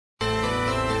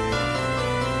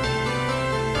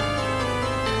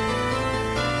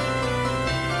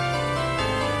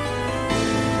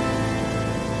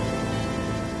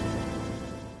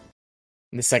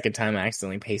The second time I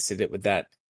accidentally pasted it with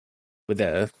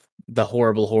the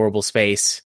horrible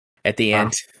space at the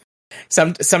end.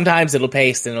 Sometimes it'll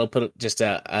paste and it'll put just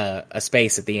a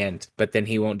space at the end, but then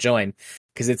he won't join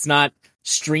because it's not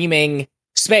streaming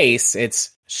space,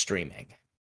 it's streaming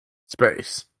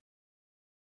space.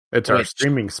 It's our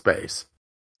streaming space.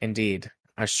 Indeed.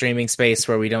 Our streaming space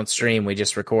where we don't stream, we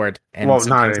just record. And well,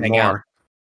 not anymore.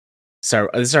 So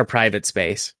this is our private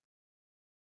space.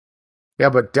 Yeah,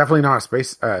 but definitely not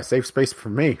a safe space for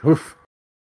me. Oof.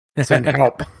 Send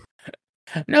help.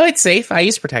 No, it's safe. I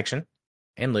use protection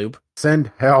and lube.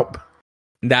 Send help.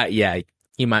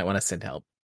 You might want to send help.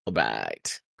 All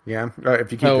right. Yeah,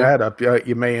 if you keep that up,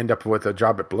 you may end up with a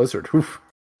job at Blizzard. Oof.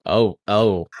 Oh.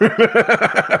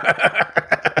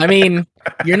 I mean,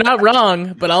 you're not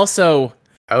wrong, but also...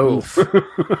 oof.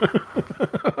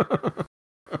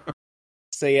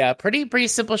 So yeah, pretty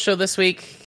simple show this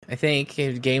week, I think.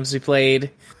 Games we played,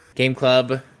 Game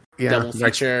Club, double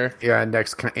feature.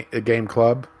 Next Game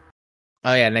Club.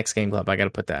 Oh yeah, next Game Club. I gotta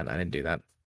put that. I didn't do that.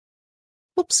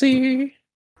 Whoopsie.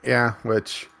 Yeah,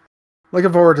 which...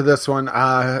 Looking forward to this one.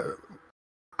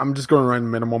 I'm just going to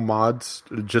run minimal mods,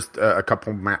 just a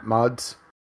couple map mods,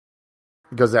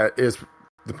 because that is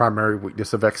the primary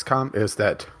weakness of XCOM, is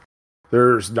that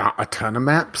there's not a ton of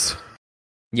maps.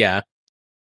 Yeah.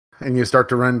 And you start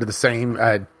to run to the same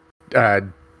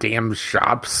damn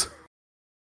shops.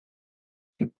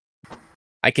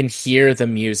 I can hear the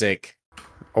music.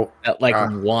 At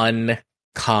one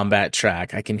combat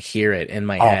track. I can hear it in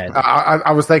my head.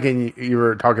 I was thinking you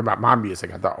were talking about my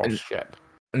music. I thought, shit.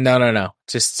 No.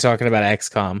 Just talking about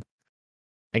XCOM.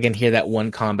 I can hear that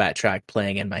one combat track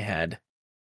playing in my head.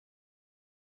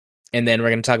 And then we're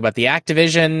going to talk about the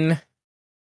Activision...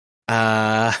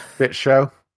 Shit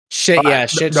show?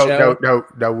 Shit show.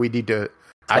 No, we need to...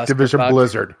 Activision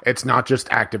Blizzard. It's not just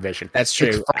Activision. That's true.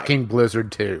 It's fucking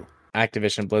Blizzard, too.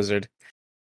 Activision Blizzard.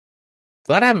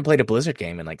 Glad I haven't played a Blizzard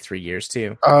game in 3 years,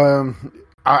 too.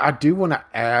 I do want to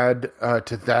add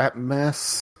to that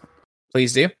mess.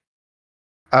 Please do.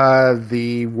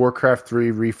 The Warcraft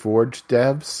 3 Reforged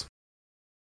devs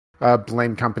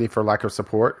blame company for lack of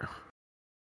support.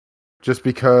 Just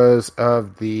because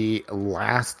of the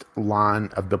last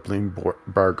line of the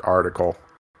Bloomberg article.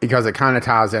 Because it kind of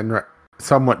ties in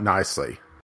somewhat nicely.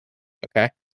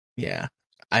 Okay. Yeah.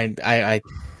 I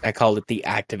called it the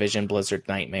Activision Blizzard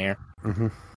nightmare. Mm-hmm.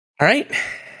 All right.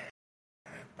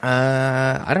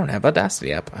 I don't have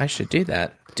Audacity up. I should do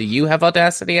that. Do you have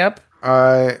Audacity up?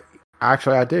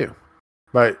 Actually, I do.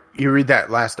 But you read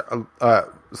that last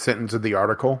sentence of the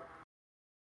article?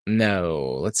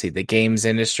 No. Let's see. The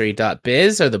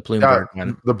gamesindustry.biz or the Bloomberg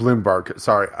one? The Bloomberg.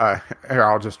 Sorry. Here,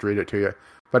 I'll just read it to you.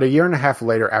 But a year and a half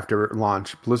later after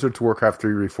launch, Blizzard's Warcraft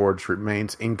 3 Reforged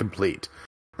remains incomplete.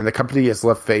 And the company is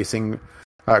left facing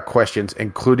questions,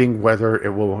 including whether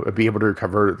it will be able to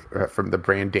recover from the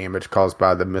brand damage caused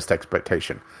by the missed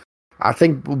expectation. I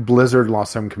think Blizzard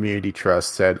lost some community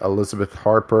trust, said Elizabeth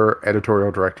Harper,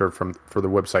 editorial director for the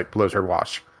website Blizzard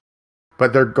Watch.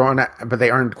 But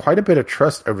they earned quite a bit of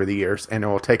trust over the years, and it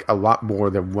will take a lot more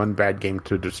than one bad game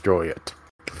to destroy it.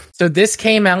 So this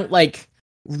came out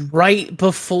right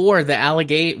before the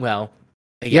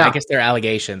I guess they're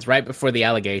allegations, right before the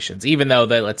allegations, even though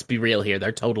let's be real here,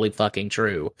 they're totally fucking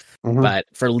true. Mm-hmm. But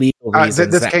for legal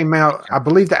reasons. This came out, I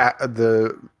believe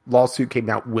the lawsuit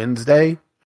came out Wednesday,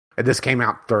 and this came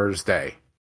out Thursday.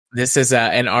 This is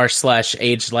an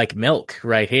r/aged like milk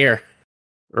right here.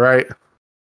 Right.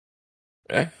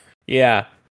 Yeah.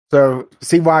 So,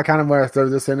 see why I kind of want to throw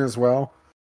this in as well?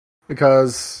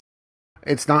 Because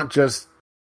it's not just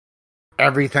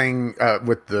everything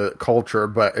with the culture,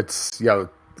 but it's,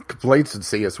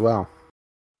 complacency as well.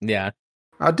 Yeah.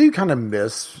 I do kind of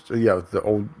miss,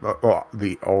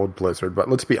 the old Blizzard, but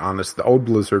let's be honest, the old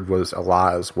Blizzard was a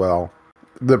lie as well.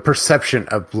 The perception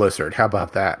of Blizzard, how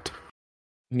about that?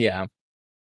 Yeah.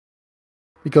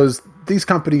 Because these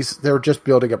companies, they were just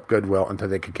building up goodwill until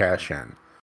they could cash in.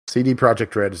 CD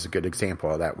Projekt Red is a good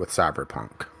example of that with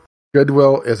Cyberpunk.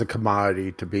 Goodwill is a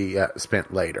commodity to be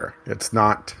spent later. It's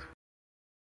not,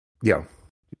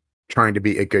 trying to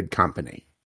be a good company.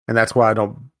 And that's why I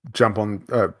don't jump on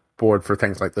board for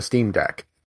things like the Steam Deck.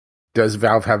 Does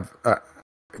Valve have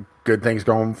good things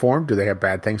going for them? Do they have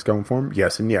bad things going for them?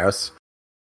 Yes and yes.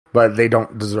 But they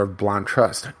don't deserve blind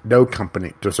trust. No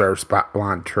company deserves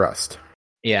blind trust.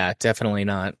 Yeah, definitely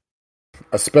not.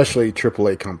 Especially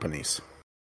AAA companies.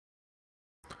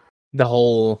 The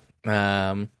whole,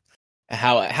 how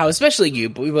especially you,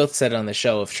 but we both said it on the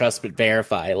show, of trust but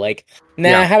verify. How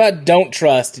about don't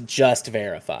trust, just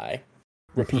verify.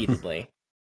 Repeatedly.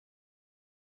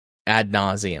 Ad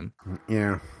nauseum.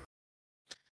 Yeah.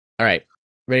 All right.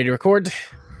 Ready to record?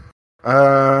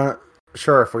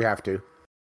 Sure, if we have to.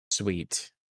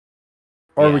 Sweet.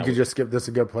 Or Yeah. we could just give this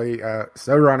a go play,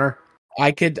 Snow Runner.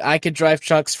 I could drive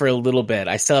trucks for a little bit.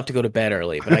 I still have to go to bed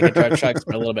early, but I could drive trucks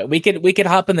for a little bit. We could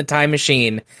hop in the time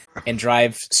machine and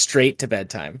drive straight to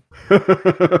bedtime.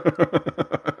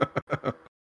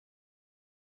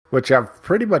 Which I've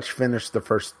pretty much finished the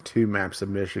first 2 maps of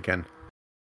Michigan.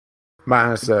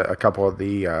 Minus a couple of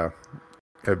the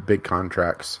big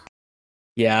contracts.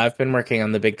 Yeah, I've been working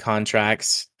on the big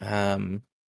contracts, and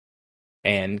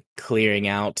clearing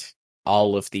out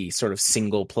all of the sort of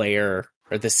single player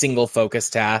or the single focus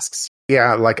tasks.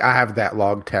 Yeah, like I have that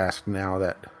log task now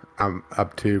that I'm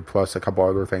up to, plus a couple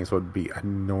other things would be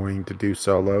annoying to do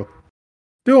solo.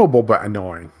 Doable, but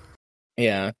annoying.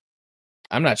 Yeah.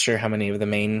 I'm not sure how many of the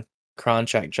main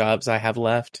contract jobs I have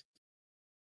left.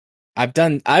 I've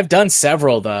done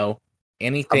several though.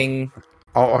 Anything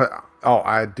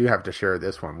I do have to share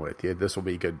this one with you. This will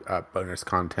be good bonus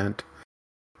content.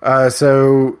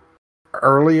 So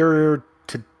earlier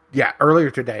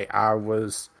today, I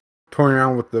was touring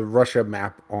around with the Russia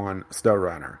map on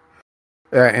SnowRunner,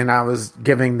 and I was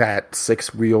giving that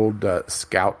 6-wheeled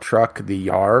scout truck, the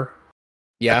Yar,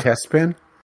 a test spin,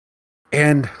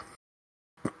 and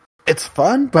it's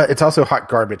fun, but it's also hot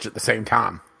garbage at the same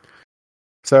time.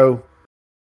 So,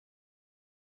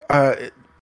 it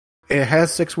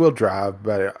has 6-wheel drive,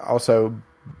 but it also,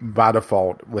 by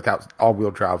default, without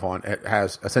all-wheel drive on, it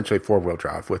has essentially 4-wheel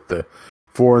drive with the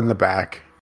 4 in the back,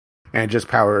 and it just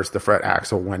powers the front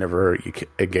axle whenever you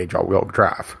engage all-wheel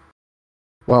drive.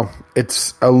 Well,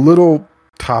 it's a little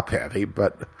top-heavy,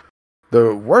 but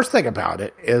the worst thing about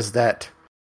it is that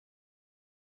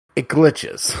it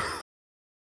glitches.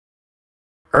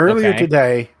 Earlier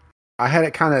today, I had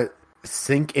it kind of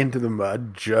sink into the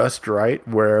mud just right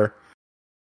where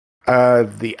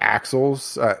the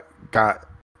axles got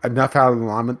enough out of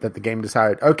alignment that the game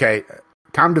decided, okay,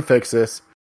 time to fix this,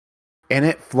 and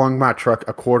it flung my truck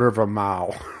a quarter of a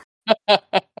mile.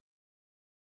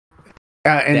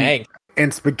 Dang.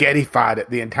 And spaghetti-fied it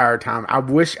the entire time. I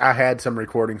wish I had some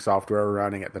recording software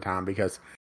running at the time, because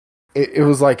it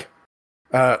was like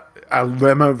a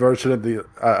limo version of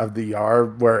the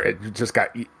yard where it just got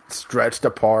stretched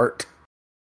apart.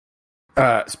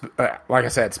 Like I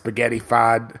said,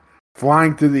 spaghetti-fied,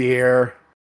 flying through the air,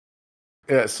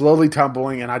 slowly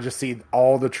tumbling, and I just see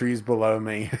all the trees below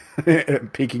me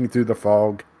peeking through the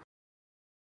fog.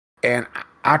 And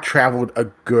I traveled a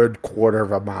good quarter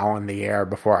of a mile in the air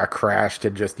before I crashed,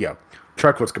 and just,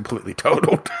 truck was completely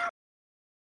totaled.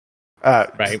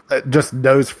 Right. Just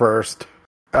nose first.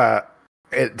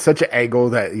 It's such an angle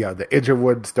that, the engine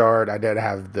wouldn't start. I did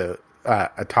have the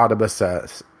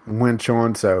autonomous winch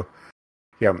on, so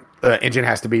the engine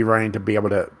has to be running to be able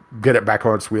to get it back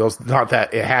on its wheels. Not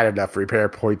that it had enough repair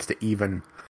points to even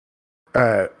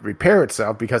repair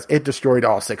itself, because it destroyed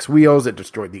all 6 wheels, it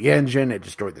destroyed the engine, it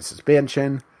destroyed the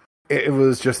suspension. It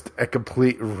was just a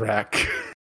complete wreck.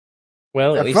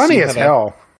 Well, at least funny as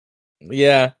hell.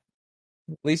 Yeah.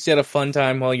 At least you had a fun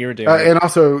time while you were doing it. And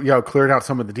also, cleared out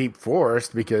some of the deep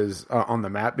forest because on the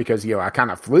map, because I kind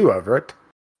of flew over it.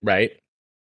 Right.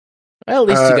 Well, at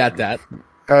least you got that.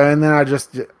 And then I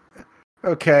just,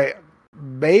 okay,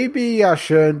 maybe I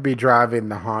shouldn't be driving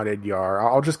the haunted Yar.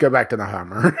 I'll just go back to the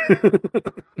Hummer.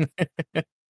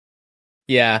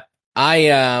 Yeah,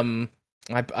 I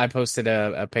posted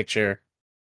a picture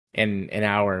in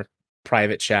our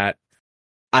private chat.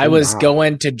 I was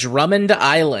going to Drummond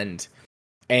Island,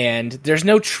 and there's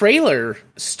no trailer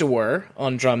store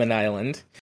on Drummond Island.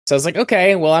 So I was like,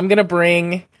 okay, well, I'm gonna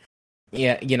bring,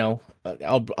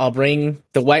 I'll bring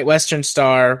the White Western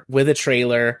Star with a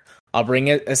trailer. I'll bring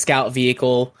a scout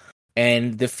vehicle,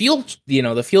 and the fuel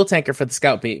tanker for the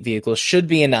scout vehicle should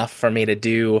be enough for me to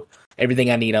do everything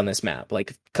I need on this map.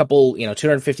 Like a couple,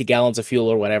 250 gallons of fuel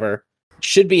or whatever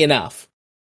should be enough.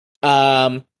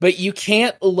 But you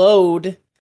can't load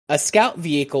a scout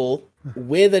vehicle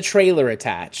with a trailer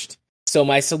attached. So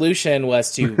my solution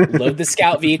was to load the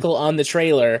scout vehicle on the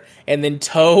trailer and then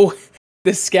tow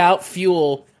the scout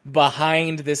fuel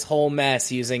behind this whole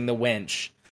mess using the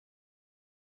winch.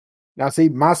 Now, see,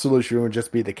 my solution would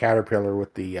just be the Caterpillar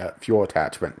with the fuel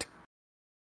attachment.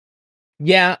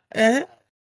 Yeah, I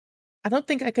don't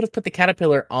think I could have put the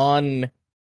Caterpillar on.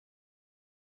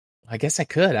 I guess I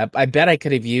could. I bet I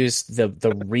could have used the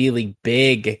really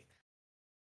big.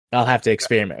 I'll have to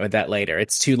experiment with that later.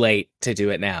 It's too late to do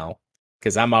it now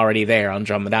because I'm already there on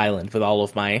Drummond Island with all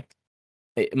of my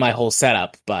whole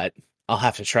setup. But I'll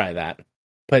have to try that.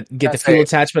 But get the fuel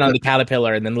attachment on the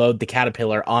Caterpillar and then load the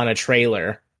Caterpillar on a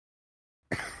trailer.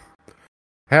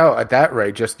 Hell, at that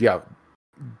rate, just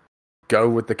go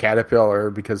with the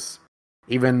Caterpillar because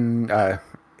even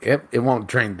it won't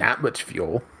drain that much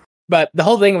fuel. But the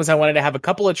whole thing was I wanted to have a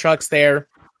couple of trucks there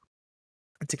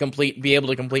to be able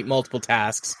to complete multiple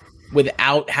tasks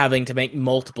without having to make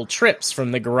multiple trips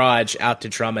from the garage out to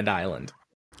Drummond Island.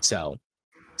 So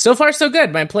far so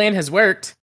good. My plan has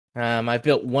worked. I've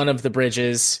built one of the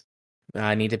bridges.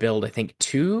 I need to build, I think,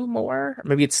 2 more.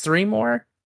 Maybe it's 3 more.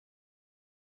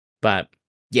 But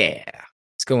yeah,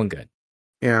 it's going good.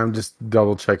 Yeah, I'm just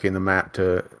double checking the map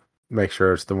to make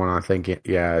sure it's the one I think.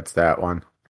 Yeah, it's that one.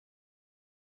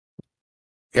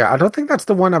 Yeah, I don't think that's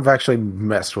the one I've actually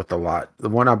messed with a lot. The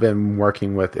one I've been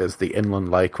working with is the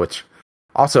Inland Lake, which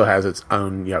also has its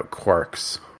own,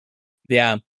 quirks.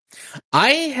 Yeah. I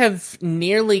have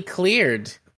nearly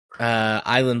cleared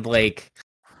Island Lake,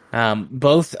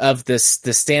 both of the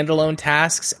standalone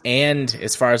tasks and,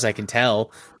 as far as I can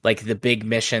tell, like the big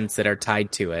missions that are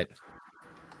tied to it.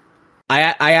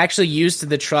 I actually used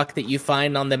the truck that you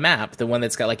find on the map, the one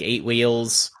that's got like 8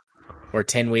 wheels or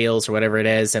 10 wheels or whatever it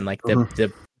is, and like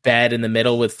the bed in the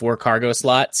middle with 4 cargo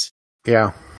slots.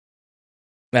 Yeah.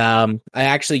 I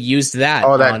actually used that.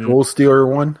 Oh, that Gold Stealer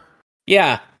one?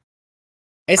 Yeah.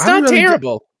 It's not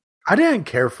terrible. I didn't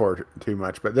care for it too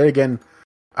much, but then again,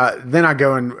 then I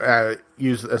go and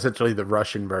use essentially the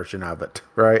Russian version of it,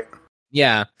 right?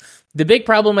 Yeah. The big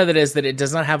problem with it is that it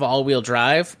does not have all-wheel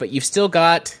drive, but you've still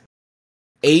got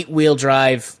 8-wheel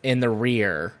drive in the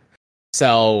rear.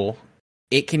 So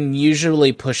it can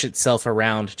usually push itself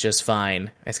around just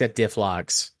fine. It's got diff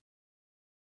locks.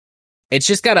 It's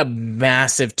just got a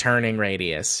massive turning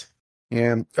radius.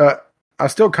 Yeah. I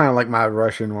still kind of like my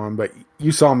Russian one, but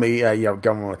you saw me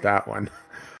going with that one.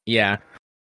 Yeah.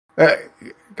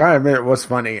 Gotta admit, it was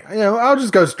funny. I'll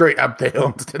just go straight up the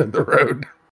hill instead of the road.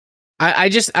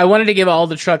 I wanted to give all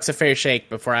the trucks a fair shake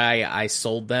before I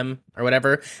sold them or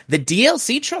whatever. The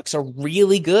DLC trucks are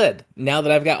really good now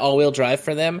that I've got all-wheel drive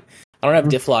for them. I don't have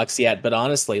diff locks yet, but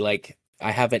honestly, like, I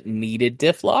haven't needed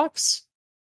diff locks.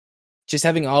 Just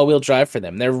having all-wheel drive for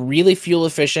them. They're really fuel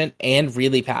efficient and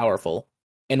really powerful.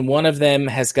 And one of them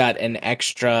has got an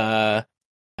extra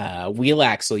wheel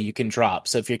axle you can drop.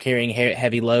 So if you're carrying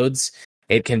heavy loads,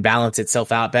 it can balance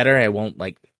itself out better. It won't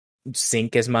like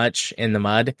sink as much in the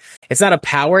mud. It's not a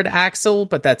powered axle,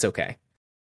 but that's okay.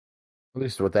 At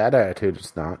least with that attitude,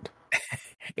 it's not.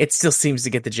 It still seems to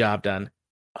get the job done.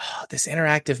 Oh, this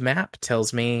interactive map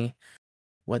tells me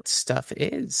what stuff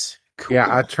is. Cool.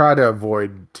 Yeah, I try to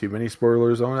avoid too many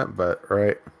spoilers on it, but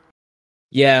right.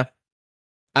 Yeah.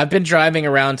 I've been driving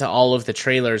around to all of the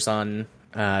trailers on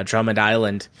Drummond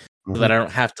Island so that I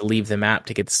don't have to leave the map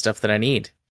to get the stuff that I need.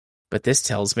 But this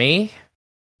tells me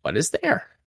what is there.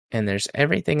 And there's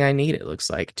everything I need, it looks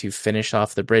like, to finish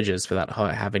off the bridges without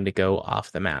having to go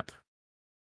off the map.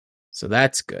 So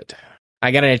that's good.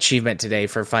 I got an achievement today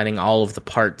for finding all of the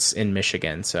parts in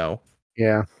Michigan, so...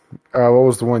 Yeah. What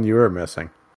was the one you were missing?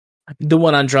 The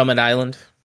one on Drummond Island.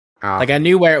 Oh. Like, I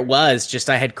knew where it was, just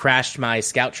I had crashed my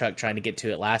scout truck trying to get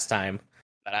to it last time.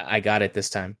 But I got it this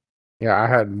time. Yeah, I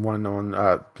had one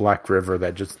on Black River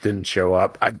that just didn't show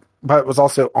up. But it was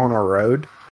also on a road.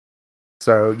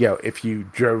 So, if you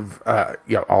drove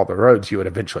all the roads, you would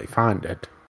eventually find it.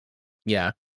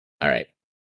 Yeah. All right.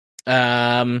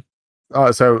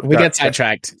 So we got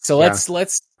sidetracked. So let's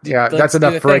that's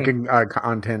enough breaking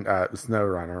content,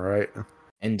 SnowRunner, right?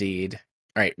 Indeed.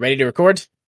 All right, ready to record?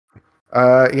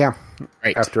 Yeah.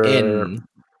 Right. After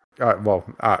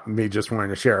me just wanting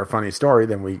to share a funny story,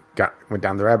 then we went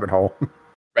down the rabbit hole.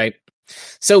 Right.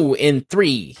 So in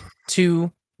 3,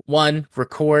 2, 1,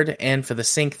 record, and for the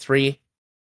sync, 3,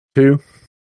 2,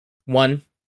 1,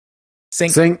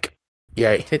 sync. Sync.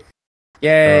 Yay.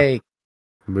 Yay.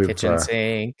 Move, kitchen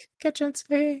sink. Kitchen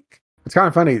sink. It's kind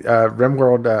of funny.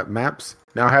 RimWorld maps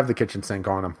now have the kitchen sink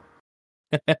on them.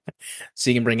 So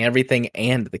you can bring everything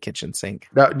and the kitchen sink.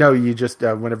 No, you just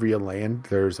whenever you land,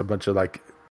 there's a bunch of like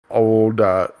old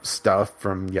stuff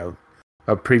from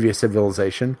a previous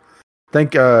civilization.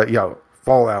 Think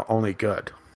Fallout only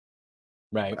good.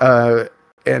 Right.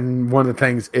 And one of the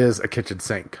things is a kitchen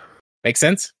sink. Makes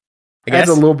sense. I guess.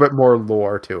 Adds a little bit more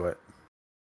lore to it.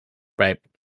 Right.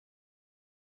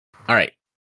 All right.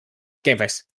 Game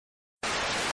face.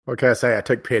 What can I say? I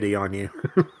took pity on you.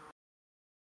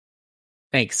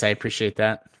 Thanks, I appreciate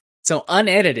that. So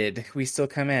unedited, we still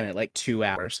come in at like 2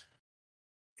 hours.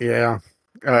 Yeah.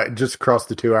 Just crossed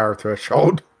the 2-hour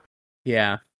threshold.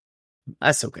 Yeah.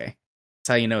 That's okay. That's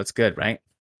how you know it's good, right?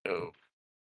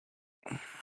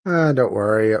 Don't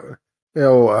worry.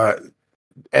 It'll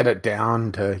edit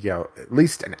down to, at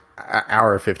least an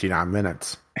hour 59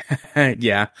 minutes.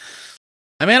 Yeah.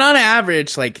 I mean, on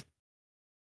average, like,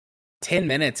 10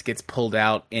 minutes gets pulled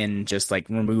out in just like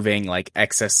removing like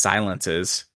excess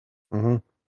silences. Mm-hmm.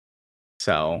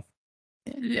 So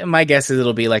my guess is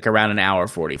it'll be like around an hour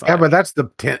 45. Yeah, but that's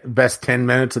the best 10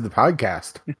 minutes of the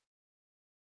podcast.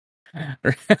 Gonna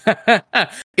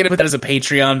put that as a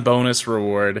Patreon bonus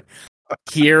reward.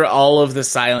 Hear all of the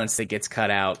silence that gets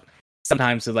cut out.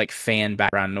 Sometimes with like fan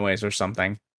background noise or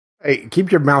something. Hey,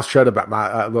 keep your mouth shut about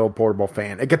my little portable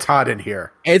fan. It gets hot in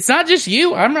here. It's not just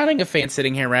you. I'm running a fan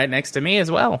sitting here right next to me as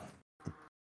well.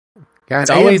 Yeah, It's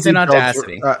always in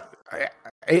Audacity.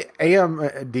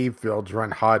 AMD fields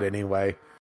run hot anyway.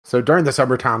 So during the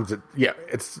summer times,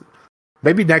 it's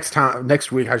maybe next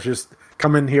week I should just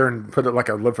come in here and put it like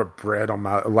a loaf of bread on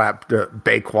my lap to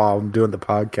bake while I'm doing the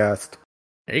podcast.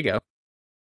 There you go.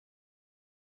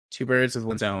 Two birds with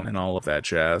one stone and all of that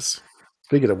jazz.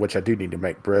 Speaking of which, I do need to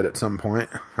make bread at some point.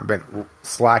 I've been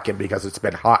slacking because it's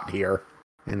been hot here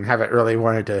and haven't really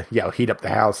wanted to, heat up the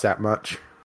house that much.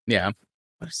 Yeah.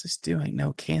 What is this doing?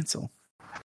 No, cancel.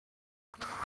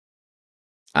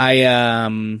 I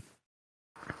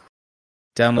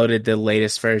downloaded the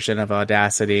latest version of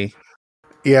Audacity.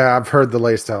 Yeah, I've heard the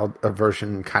latest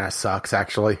version kind of sucks,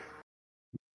 actually.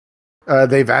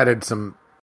 They've added some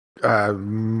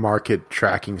market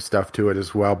tracking stuff to it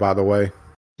as well, by the way.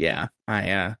 Yeah,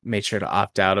 I made sure to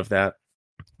opt out of that.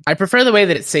 I prefer the way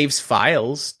that it saves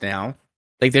files now.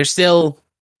 Like, there's still,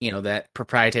 that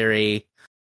proprietary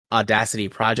Audacity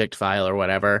project file or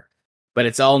whatever, but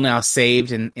it's all now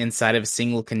saved inside of a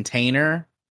single container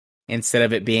instead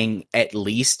of it being at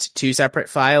least two separate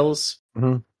files.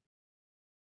 Mm-hmm.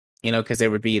 Because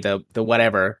there would be the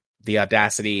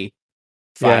Audacity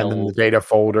file, and then the data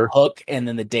folder hook, and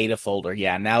then the data folder.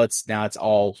 Yeah, now it's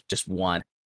all just one.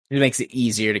 It makes it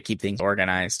easier to keep things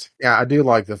organized. Yeah, I do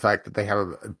like the fact that they have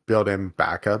a built-in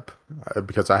backup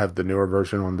because I have the newer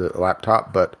version on the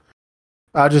laptop, but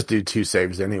I'll just do 2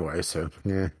 saves anyway, so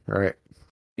yeah, all right.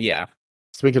 Yeah.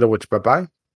 Speaking of which, bye-bye.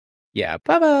 Yeah,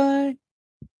 bye-bye.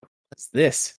 What's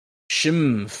this?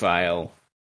 Shim file.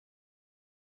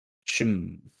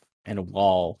 Shim. And a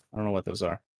wall. I don't know what those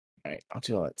are. All right, I'll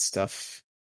do all that stuff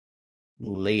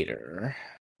later.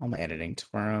 All my editing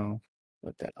tomorrow.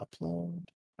 Let that upload.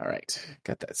 All right,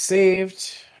 got that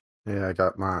saved. Yeah, I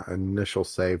got my initial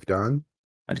save done.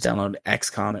 I just download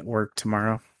XCOM at work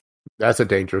tomorrow. That's a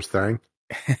dangerous thing.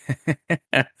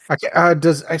 Okay,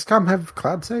 does XCOM have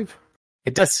cloud save?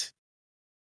 It does.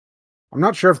 I'm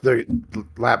not sure if the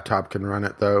laptop can run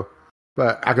it, though,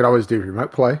 but I could always do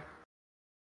remote play.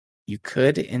 You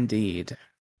could indeed.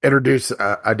 Introduce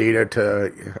Adita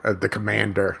to the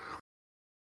commander.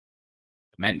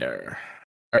 Commander.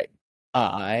 All right.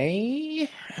 I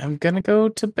am going to go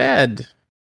to bed.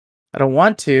 I don't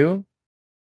want to.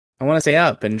 I want to stay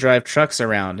up and drive trucks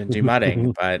around and do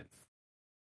mudding, but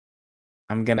first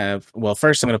I'm going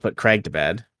to put Craig to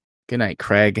bed. Good night,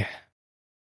 Craig.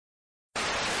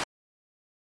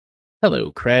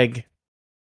 Hello, Craig.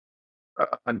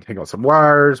 Untangle some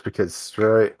wires because,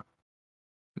 right?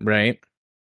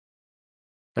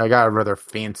 I got a rather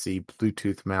fancy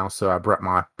Bluetooth mouse, so I brought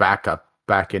my backup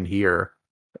back in here.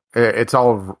 It's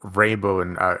all rainbow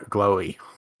and glowy.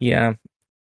 Yeah.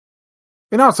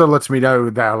 It also lets me know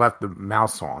that I left the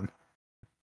mouse on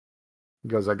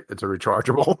because it's a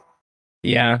rechargeable.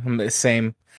 Yeah,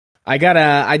 same. I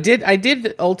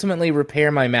did ultimately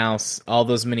repair my mouse all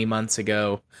those many months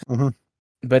ago. Mm-hmm.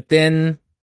 But then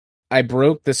I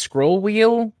broke the scroll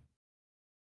wheel.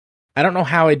 I don't know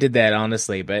how I did that,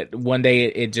 honestly, but one day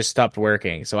it just stopped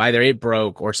working. So either it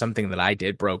broke or something that I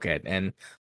did broke it. And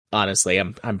honestly,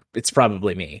 it's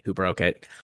probably me who broke it.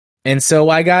 And so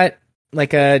I got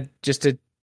like just a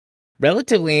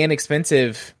relatively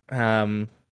inexpensive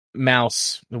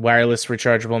mouse, wireless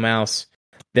rechargeable mouse.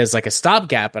 There's like a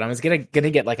stopgap, but I was gonna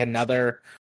get like another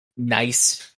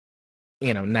nicer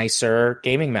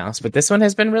gaming mouse. But this one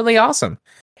has been really awesome.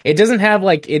 It doesn't have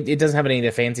like it doesn't have any of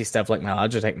the fancy stuff like my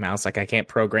Logitech mouse. Like I can't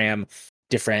program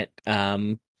different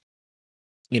profiles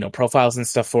and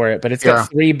stuff for it, but it's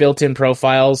got 3 built-in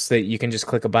profiles that you can just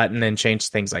click a button and change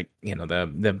things like,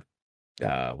 the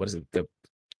what is it? The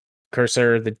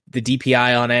cursor, the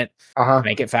DPI on it,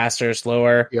 make it faster,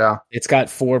 slower. Yeah. It's got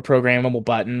 4 programmable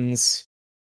buttons.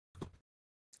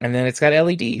 And then it's got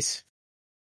LEDs.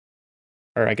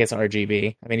 Or I guess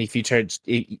RGB. I mean, if you turn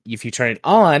it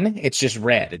on, it's just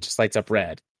red. It just lights up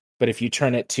red. But if you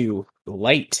turn it to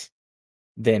light,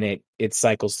 then it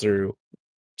cycles through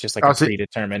just like a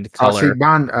predetermined color. See,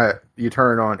 mine, you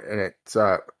turn it on and it's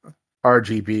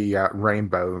RGB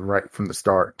rainbow right from the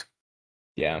start.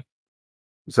 Yeah.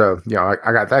 So,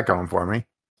 I got that going for me,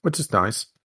 which is nice.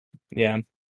 Yeah.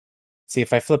 See,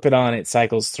 if I flip it on, it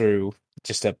cycles through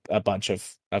just a bunch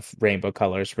of rainbow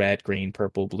colors: red, green,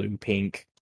 purple, blue, pink.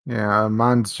 Yeah,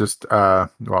 mine's just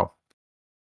well,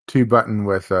 2-button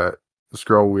with a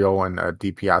scroll wheel and a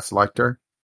DPI selector.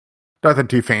 Nothing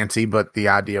too fancy, but the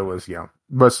idea was,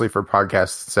 mostly for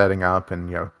podcast setting up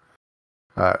and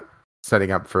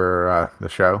setting up for the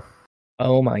show.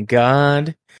 Oh my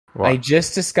god. What? I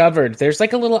just discovered there's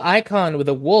like a little icon with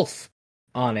a wolf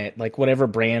on it, like whatever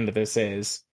brand this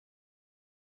is.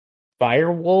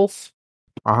 Firewolf.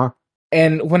 Uh-huh.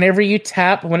 And whenever you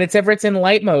tap, it's in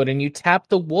light mode and you tap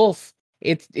the wolf,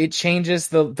 it changes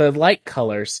the light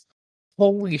colors.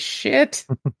 Holy shit.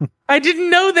 I didn't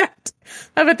know that.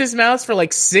 I've had this mouse for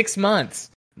like 6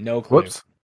 months. No clue. Whoops.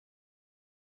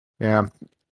 Yeah.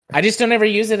 I just don't ever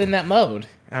use it in that mode.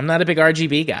 I'm not a big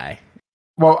RGB guy.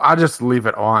 Well, I just leave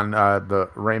it on the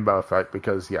rainbow effect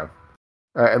because,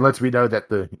 it lets me know that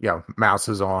the mouse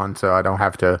is on, so I don't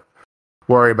have to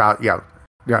worry about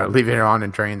leaving it on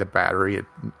and draining the battery.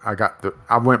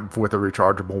 I went with a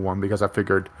rechargeable one because I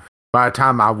figured by the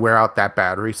time I wear out that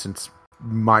battery, since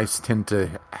mice tend to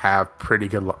have pretty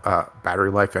good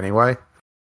battery life anyway,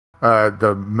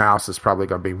 the mouse is probably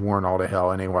going to be worn all to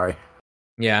hell anyway.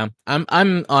 Yeah,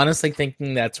 I'm honestly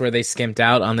thinking that's where they skimped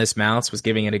out on this mouse, was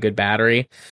giving it a good battery,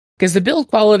 because the build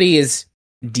quality is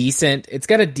decent. It's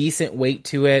got a decent weight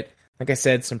to it. Like I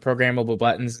said, some programmable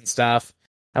buttons and stuff.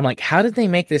 I'm like, how did they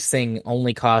make this thing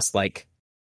only cost like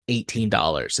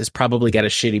 $18? It's probably got a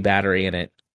shitty battery in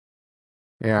it.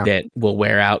 Yeah, that will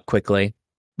wear out quickly.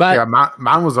 But yeah,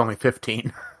 mine was only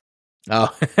 15.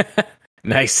 Oh,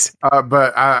 nice.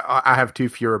 But I have 2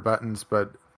 fewer buttons,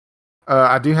 but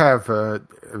I do have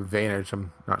Advantage.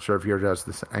 I'm not sure if yours does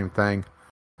the same thing.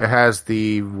 It has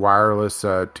the wireless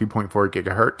 2.4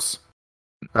 gigahertz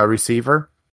receiver,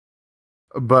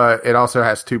 but it also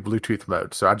has 2 Bluetooth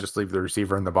modes, so I just leave the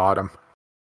receiver in the bottom.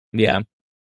 Yeah.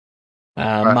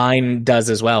 Mine does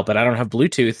as well, but I don't have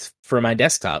Bluetooth for my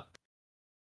desktop.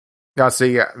 Yeah,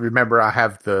 see, remember I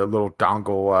have the little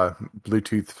dongle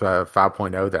Bluetooth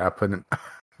 5.0 that I put in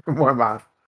one of my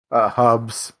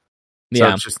hubs. So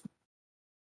Yeah. it's just,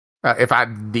 if I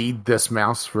need this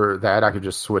mouse for that, I could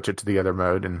just switch it to the other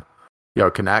mode and,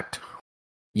 connect.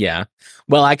 Yeah.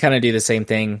 Well, I kind of do the same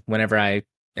thing whenever I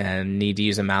need to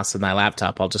use a mouse with my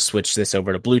laptop. I'll just switch this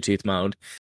over to Bluetooth mode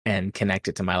and connect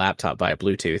it to my laptop via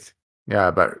Bluetooth.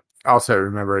 Yeah, but also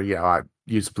remember, I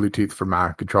use Bluetooth for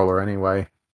my controller anyway.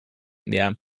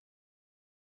 Yeah.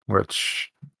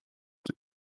 Which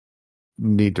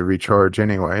need to recharge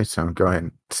anyway, so go ahead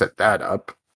and set that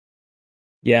up.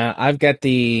 Yeah,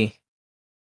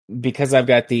 because I've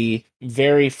got the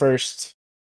very first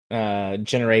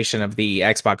generation of the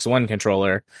Xbox One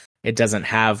controller, it doesn't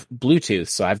have Bluetooth,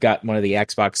 so I've got one of the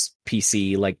Xbox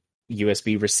PC like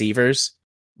USB receivers.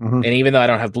 Mm-hmm. And even though I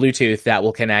don't have Bluetooth, that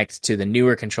will connect to the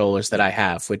newer controllers that I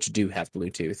have, which do have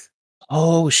Bluetooth.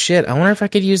 Oh shit, I wonder if I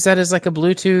could use that as like a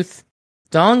Bluetooth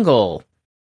dongle.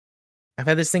 I've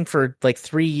had this thing for like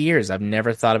 3 years. I've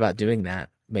never thought about doing that.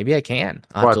 Maybe I can.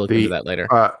 I'll have to look into that later.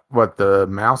 What, the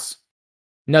mouse?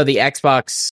 No, the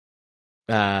Xbox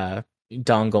dongle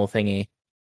thingy.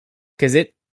 Because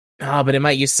but it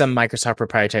might use some Microsoft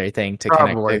proprietary thing to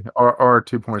Probably, connect. Or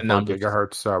 2.4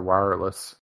 gigahertz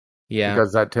wireless. Yeah.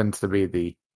 Because that tends to be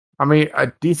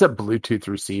a decent Bluetooth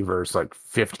receiver is like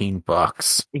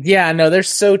 $15. Yeah, no, they're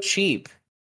so cheap.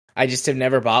 I just have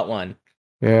never bought one.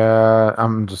 Yeah,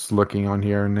 I'm just looking on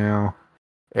here now.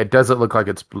 It doesn't look like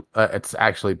it's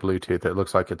actually Bluetooth. It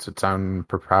looks like it's its own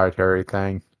proprietary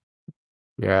thing.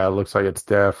 Yeah, it looks like it's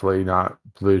definitely not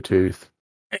Bluetooth.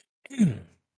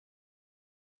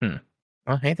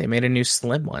 Oh, hey, they made a new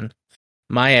slim one.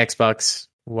 My Xbox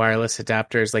wireless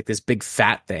adapter is like this big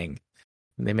fat thing.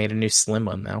 They made a new slim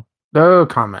one, though. No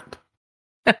comment.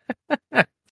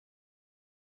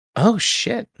 Oh,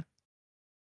 shit.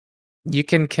 You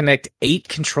can connect 8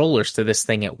 controllers to this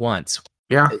thing at once.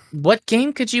 Yeah. What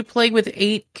game could you play with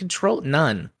 8 control?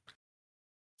 None.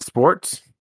 Sports?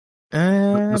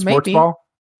 The sports maybe. ball?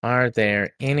 Are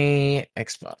there any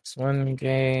Xbox One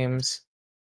games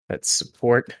that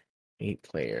support 8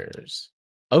 players?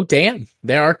 Oh, damn.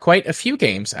 There are quite a few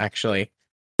games, actually.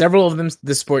 Several of them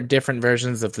support different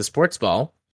versions of the sports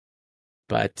ball.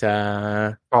 But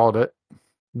Called it.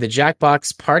 The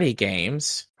Jackbox Party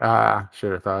games.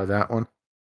 Should have thought of that one.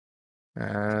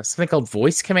 Something called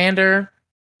Voice Commander.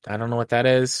 I don't know what that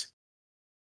is.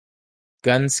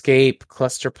 Gunscape,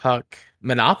 Cluster Puck,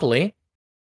 Monopoly.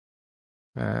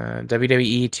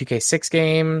 WWE 2K6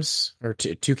 games. Or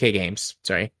 2K games,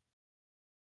 sorry.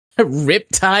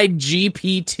 Riptide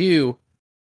GP2.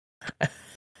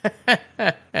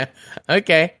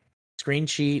 Okay. Screen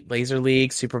Sheet, Laser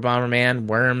League, Super Bomberman,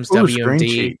 Worms, Ooh, Screen WMD.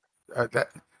 Sheet.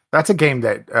 That's a game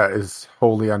that is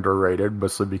wholly underrated,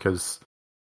 mostly because,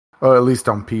 well, at least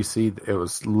on PC, it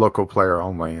was local player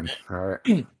only. And all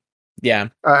right, Yeah,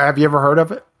 have you ever heard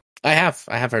of it? I have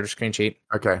heard of Screen Sheet.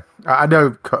 Okay, I know.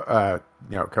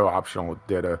 Co-optional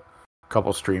did a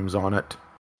couple streams on it.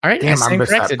 All right, Damn, I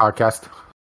missed corrected. that podcast.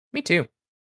 Me too.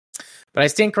 But I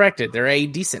stand corrected. There are a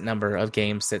decent number of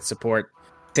games that support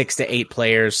 6 to 8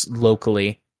 players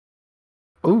locally.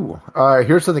 Ooh,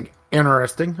 here's something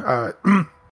interesting. I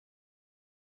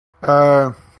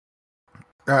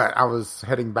was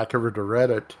heading back over to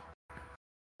Reddit,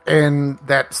 and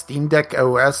that Steam Deck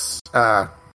OS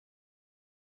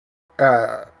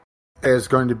is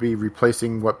going to be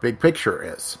replacing what Big Picture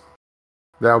is.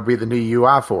 That'll be the new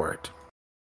UI for it.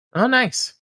 Oh,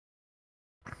 nice.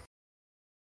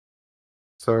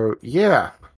 So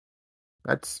yeah,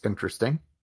 that's interesting.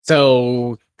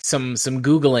 So some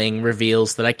Googling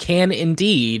reveals that I can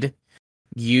indeed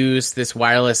use this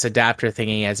wireless adapter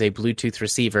thingy as a Bluetooth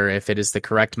receiver if it is the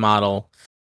correct model,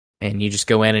 and you just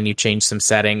go in and you change some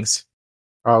settings.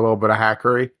 A little bit of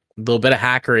hackery. A little bit of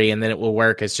hackery, and then it will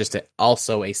work as just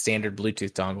also a standard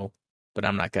Bluetooth dongle. But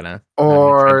I'm not gonna.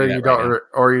 Or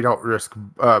you don't risk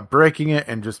breaking it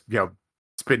and just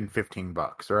spending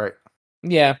 $15, right?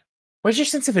 Yeah. What's your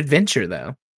sense of adventure,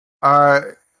 though?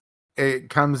 It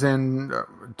comes in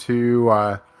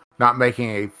to not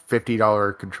making a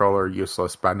 $50 controller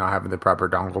useless by not having the proper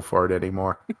dongle for it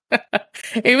anymore.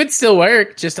 It would still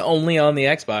work, just only on the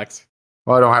Xbox.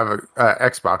 Well, I don't have a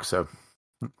Xbox, so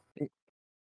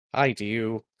I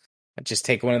do. I just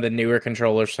take one of the newer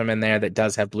controllers from in there that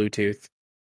does have Bluetooth.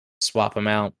 Swap them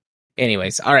out.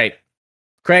 Anyways, all right.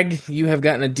 Craig, you have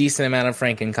gotten a decent amount of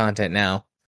Franken content now.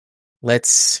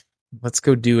 Let's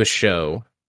go do a show.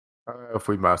 If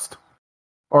we must.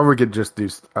 Or we could just do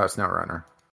SnowRunner.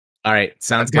 All right,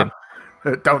 sounds good.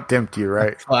 Don't tempt you,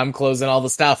 right? Well, I'm closing all the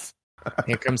stuff.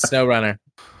 Here comes SnowRunner.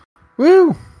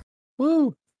 Woo!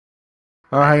 Woo!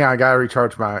 Oh, hang on. I gotta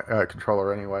recharge my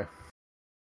controller anyway.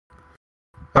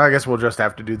 I guess we'll just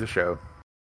have to do the show.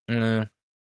 All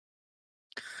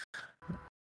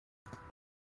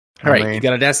right, you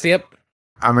got a Destiny up?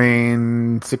 I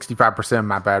mean, 65% of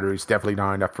my battery is definitely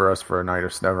not enough for us for a night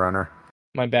of SnowRunner.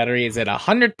 My battery is at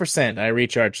 100%. I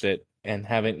recharged it and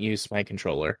haven't used my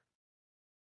controller.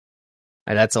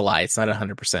 And that's a lie. It's not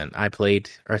 100%. I played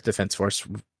Earth Defense Force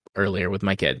earlier with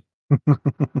my kid.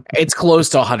 It's close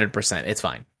to 100%. It's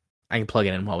fine. I can plug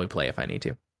it in while we play if I need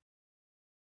to.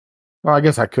 Well, I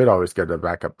guess I could always get a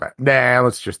backup. Nah,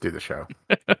 let's just do the show.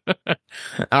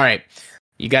 All right.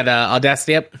 You got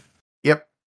Audacity up? Yep.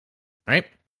 All right.